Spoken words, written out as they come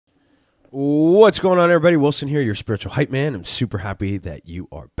What's going on, everybody? Wilson here, your spiritual hype man. I'm super happy that you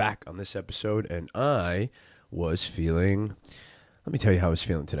are back on this episode, and I was feeling, let me tell you how I was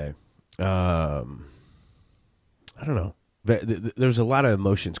feeling today. I don't know. There's a lot of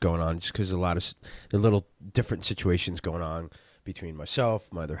emotions going on just because there are little different situations going on between myself,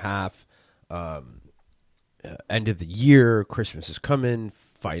 my other half, end of the year, Christmas is coming,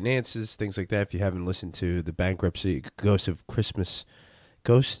 finances, things like that. If you haven't listened to the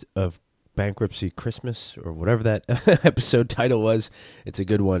Ghost of Bankruptcy Christmas, or whatever that episode title was, it's a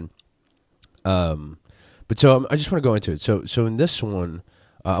good one. But so I just want to go into it. So in this one,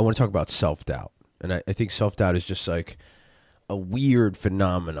 I want to talk about self-doubt. And I think self-doubt is just like a weird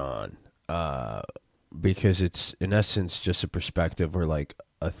phenomenon because it's, in essence, just a perspective or like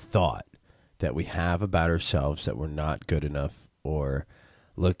a thought that we have about ourselves that we're not good enough, or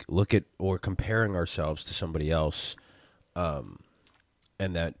look at or comparing ourselves to somebody else, and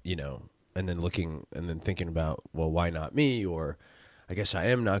that, and then looking and then thinking about, well, why not me? Or I guess I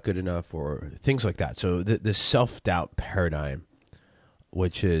am not good enough, or things like that. So the self-doubt paradigm,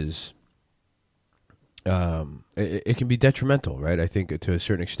 which is, it can be detrimental, right? I think to a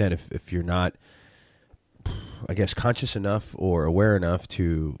certain extent, if you're not, I guess, conscious enough or aware enough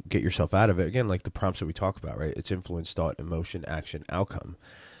to get yourself out of it. Again, like the prompts that we talk about, right? It's influence, thought, emotion, action, outcome.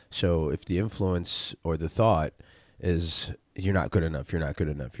 So if the influence or the thought is you're not good enough, you're not good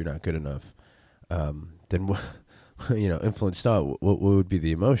enough, you're not good enough, then influence thought, what would be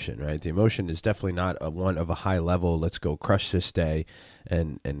the emotion, right? The emotion is definitely not one of a high level, let's go crush this day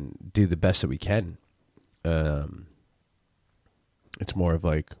and do the best that we can. It's more of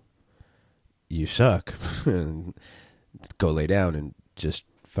like, you suck, and go lay down and just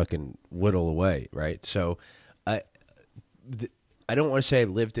fucking whittle away, right? So I don't want to say I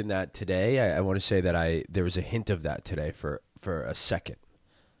lived in that today. I want to say that there was a hint of that today for a second.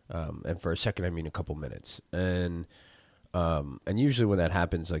 And for a second, I mean a couple minutes. And usually when that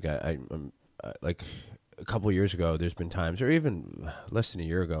happens, like I'm like a couple of years ago, there's been times, or even less than a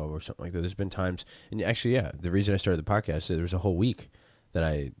year ago or something like that, there's been times, and actually, yeah, the reason I started the podcast, there was a whole week that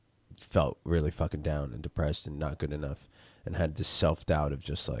I felt really fucking down and depressed and not good enough, and had this self-doubt of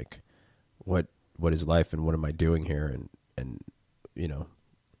just like, what is life and what am I doing here, and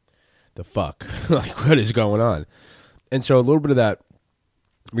the fuck, like, what is going on? And so a little bit of that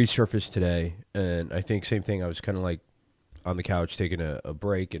resurfaced today, and I think same thing, I was kind of like on the couch taking a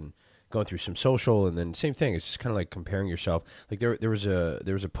break and going through some social, and then same thing, it's just kind of like comparing yourself. Like there was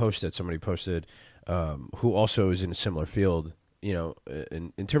a post that somebody posted, who also is in a similar field,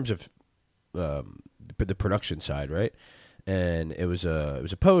 in terms of the production side, right? And it was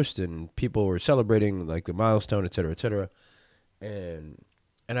a post, and people were celebrating like the milestone, et cetera, et cetera. And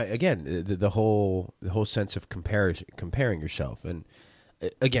I, again, the whole sense of comparing yourself. And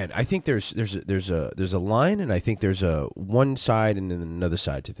again, I think there's a line, and I think there's a one side and then another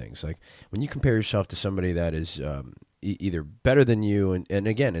side to things. Like when you compare yourself to somebody that is either better than you, and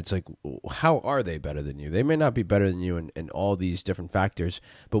again, it's like, how are they better than you? They may not be better than you in all these different factors,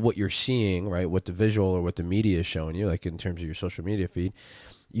 but what you're seeing, right, what the visual or what the media is showing you, like in terms of your social media feed,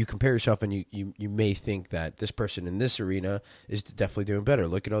 you compare yourself, and you may think that this person in this arena is definitely doing better.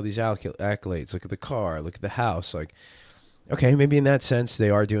 Look at all these accolades. Look at the car. Look at the house. Like, okay, maybe in that sense they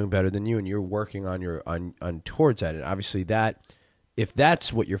are doing better than you, and you're working on towards that. And obviously, that if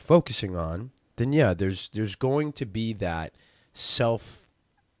that's what you're focusing on, then yeah, there's going to be that self-doubt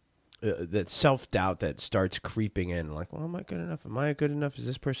that starts creeping in. Like, well, am I good enough? Am I good enough as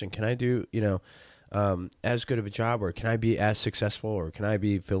this person? Can I do as good of a job, or can I be as successful, or can I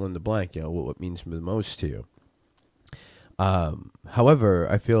be fill in the blank? What means the most to you. However,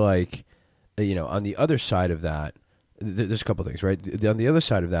 I feel like on the other side of that, there's a couple things, right? On the other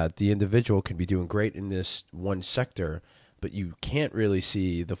side of that, the individual can be doing great in this one sector, but you can't really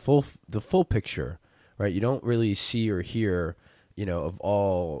see the full picture, right? You don't really see or hear, of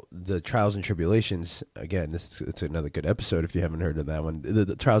all the trials and tribulations. Again, it's another good episode if you haven't heard of that one.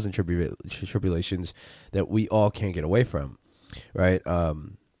 The trials and tribulations that we all can't get away from, right?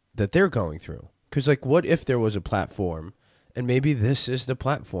 That they're going through. Because, like, what if there was a platform, and maybe this is the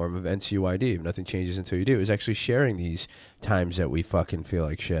platform of NCUID, if nothing changes until you do, is actually sharing these times that we fucking feel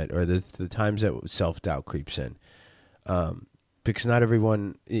like shit, or the times that self-doubt creeps in. Because not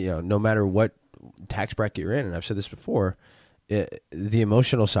everyone, no matter what tax bracket you're in, and I've said this before, the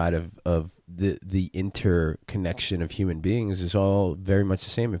emotional side of the interconnection of human beings is all very much the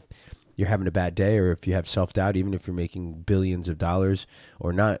same. If you're having a bad day, or if you have self-doubt, even if you're making billions of dollars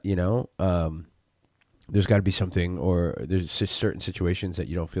or not, there's got to be something, or there's just certain situations that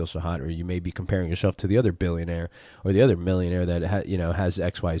you don't feel so hot, or you may be comparing yourself to the other billionaire or the other millionaire that has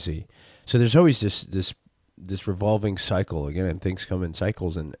XYZ. So there's always this revolving cycle again, and things come in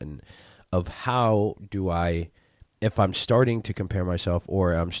cycles, and of how do I, if I'm starting to compare myself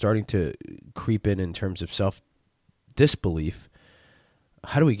or I'm starting to creep in terms of self disbelief,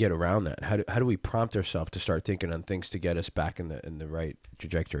 how do we get around that? How do we prompt ourselves to start thinking on things to get us back in the right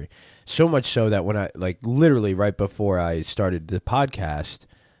trajectory? So much so that when I, like, literally right before I started the podcast,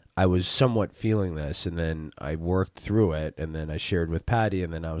 I was somewhat feeling this, and then I worked through it, and then I shared with Patty,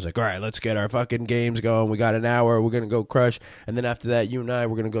 and then I was like, all right, let's get our fucking games going. We got an hour. We're going to go crush. And then after that, you and I,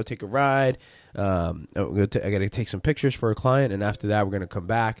 we're going to go take a ride. I got to take some pictures for a client, and after that, we're going to come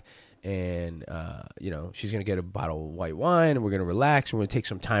back. And, she's going to get a bottle of white wine, and we're going to relax, and we're going to take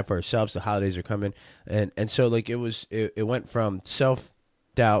some time for ourselves. The holidays are coming. And so, like, it went from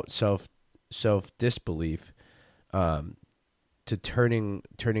self-doubt, self-disbelief, to turning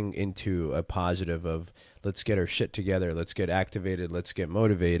into a positive of, let's get our shit together, let's get activated, let's get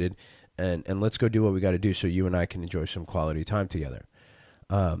motivated, and let's go do what we got to do so you and I can enjoy some quality time together.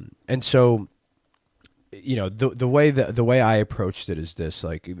 And so, the way I approached it is this: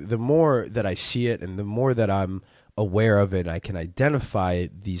 like, the more that I see it and the more that I'm aware of it, I can identify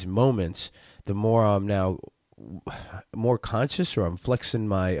these moments, the more I'm now more conscious, or I'm flexing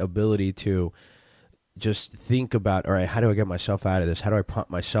my ability to just think about, all right, how do I get myself out of this? How do I prompt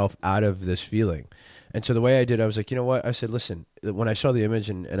myself out of this feeling? And so the way I did, I was like, you know what? I said, listen, when I saw the image,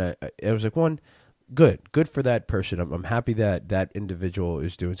 and I was like, one, good for that person. I'm happy that that individual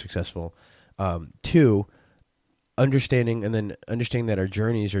is doing successful. Two, understanding that our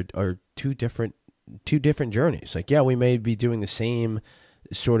journeys are two different journeys. Like, yeah, we may be doing the same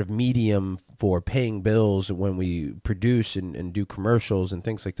sort of medium for paying bills when we produce and do commercials and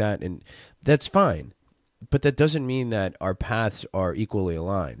things like that, and that's fine. But that doesn't mean that our paths are equally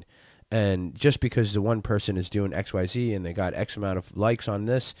aligned. And just because the one person is doing XYZ and they got X amount of likes on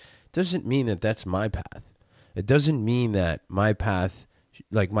this, doesn't mean that that's my path. It doesn't mean that my path,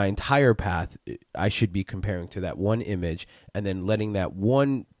 like my entire path, I should be comparing to that one image and then letting that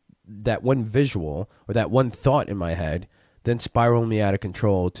one visual or that one thought in my head then spiral me out of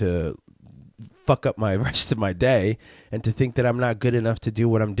control to fuck up my rest of my day, and to think that I'm not good enough to do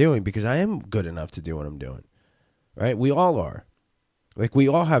what I'm doing, because I am good enough to do what I'm doing, right? We all are. Like, we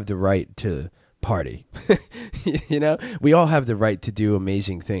all have the right to party, we all have the right to do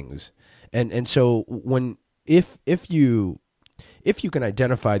amazing things. And so if you can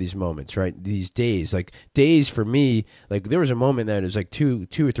identify these moments, right, these days, like days for me, like there was a moment that it was like two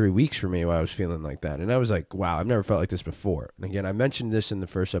or 3 weeks for me where I was feeling like that. And I was like, wow, I've never felt like this before. And again, I mentioned this in the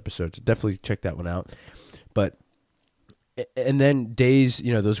first episode, so definitely check that one out. And then days,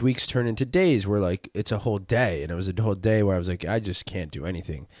 those weeks turn into days where, like, it's a whole day. And it was a whole day where I was like, I just can't do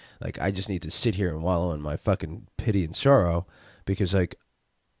anything. Like, I just need to sit here and wallow in my fucking pity and sorrow, because, like,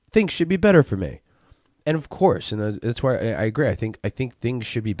 things should be better for me. And of course, and that's why I agree. I think things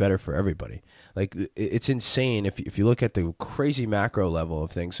should be better for everybody. Like, it's insane if you look at the crazy macro level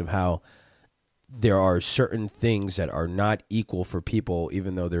of things, of how there are certain things that are not equal for people,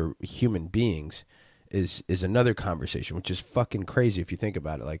 even though they're human beings, is another conversation, which is fucking crazy if you think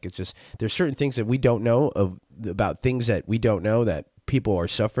about it. Like, it's just, there's certain things that we don't know about things that we don't know, that people are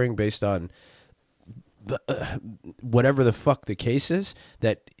suffering based on whatever the fuck the case is,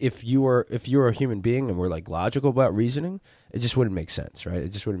 that if you were a human being and we're like logical about reasoning, it just wouldn't make sense, right? It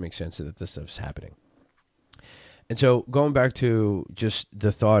just wouldn't make sense that this stuff's happening. And so going back to just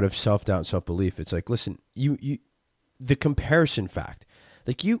the thought of self-doubt and self-belief, it's like, listen, you the comparison fact,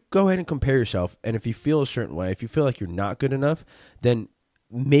 like, you go ahead and compare yourself, and if you feel a certain way, if you feel like you're not good enough, then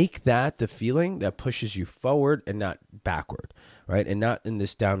make that the feeling that pushes you forward and not backward, right? And not in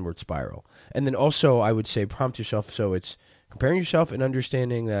this downward spiral. And then also, I would say, prompt yourself. So it's comparing yourself and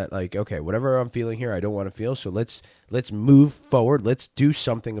understanding that, like, okay, whatever I'm feeling here, I don't want to feel. So let's move forward. Let's do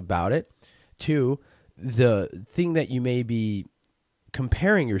something about it. Two, the thing that you may be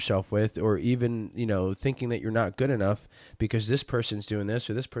comparing yourself with, or even, thinking that you're not good enough because this person's doing this,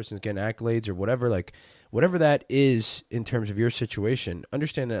 or this person's getting accolades, or whatever, like, whatever that is in terms of your situation,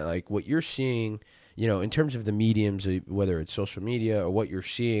 understand that, like, what you're seeing, in terms of the mediums, whether it's social media or what you're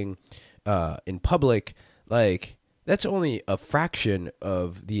seeing in public, like, that's only a fraction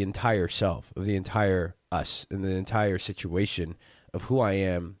of the entire self, of the entire us, and the entire situation of who I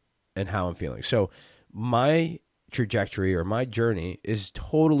am and how I'm feeling. So my trajectory or my journey is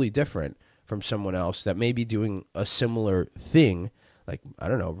totally different from someone else that may be doing a similar thing, like, I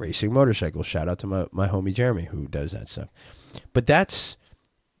don't know, racing motorcycles. Shout out to my homie Jeremy, who does that stuff. But that's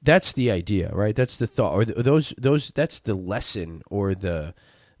that's the idea, right? That's the thought, or those. That's the lesson, or the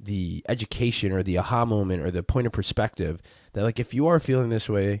education, or the aha moment, or the point of perspective. That, like, if you are feeling this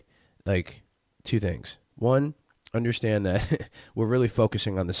way, like, two things. One, understand that we're really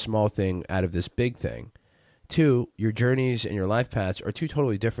focusing on the small thing out of this big thing. Two, your journeys and your life paths are two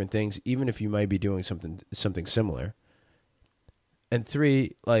totally different things, even if you might be doing something similar. And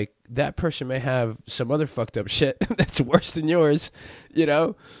three, like, that person may have some other fucked up shit that's worse than yours,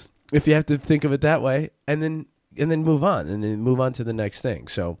 if you have to think of it that way, and then move on, and then move on to the next thing.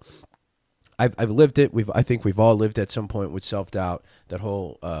 So I've lived it. I think we've all lived at some point with self-doubt, that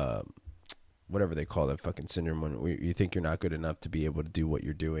whole whatever they call that fucking syndrome, when you think you're not good enough to be able to do what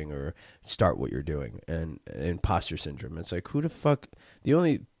you're doing or start what you're doing, and imposter syndrome. It's like, who the fuck? The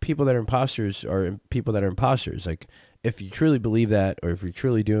only people that are imposters are people that are imposters. Like, if you truly believe that, or if you're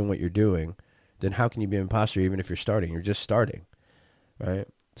truly doing what you're doing, then how can you be an imposter even if you're starting? You're just starting, right?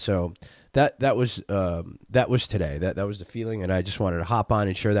 So that was today. That was the feeling, and I just wanted to hop on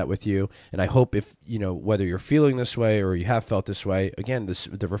and share that with you. And I hope, if whether you're feeling this way or you have felt this way, again,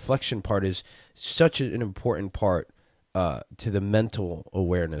 the reflection part is such an important part to the mental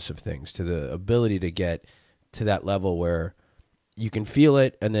awareness of things, to the ability to get to that level where you can feel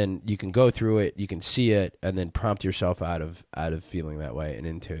it, and then you can go through it, you can see it, and then prompt yourself out of feeling that way and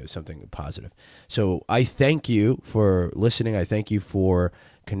into something positive. So I thank you for listening. I thank you for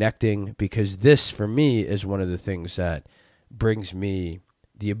connecting, because this, for me, is one of the things that brings me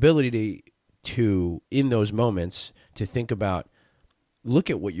the ability to in those moments, to think about,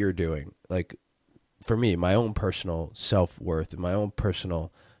 look at what you're doing. Like, for me, my own personal self-worth and my own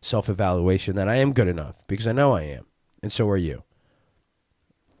personal self-evaluation, that I am good enough, because I know I am, and so are you.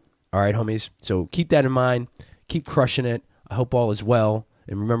 All right, homies. So keep that in mind. Keep crushing it. I hope all is well.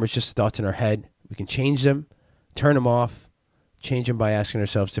 And remember, it's just thoughts in our head. We can change them, turn them off, change them by asking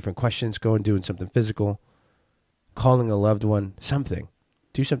ourselves different questions, going doing something physical, calling a loved one, something.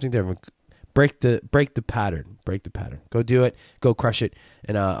 Do something different. Break the pattern. Break the pattern. Go do it. Go crush it.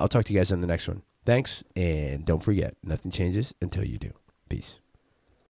 And I'll talk to you guys on the next one. Thanks, and don't forget, nothing changes until you do. Peace.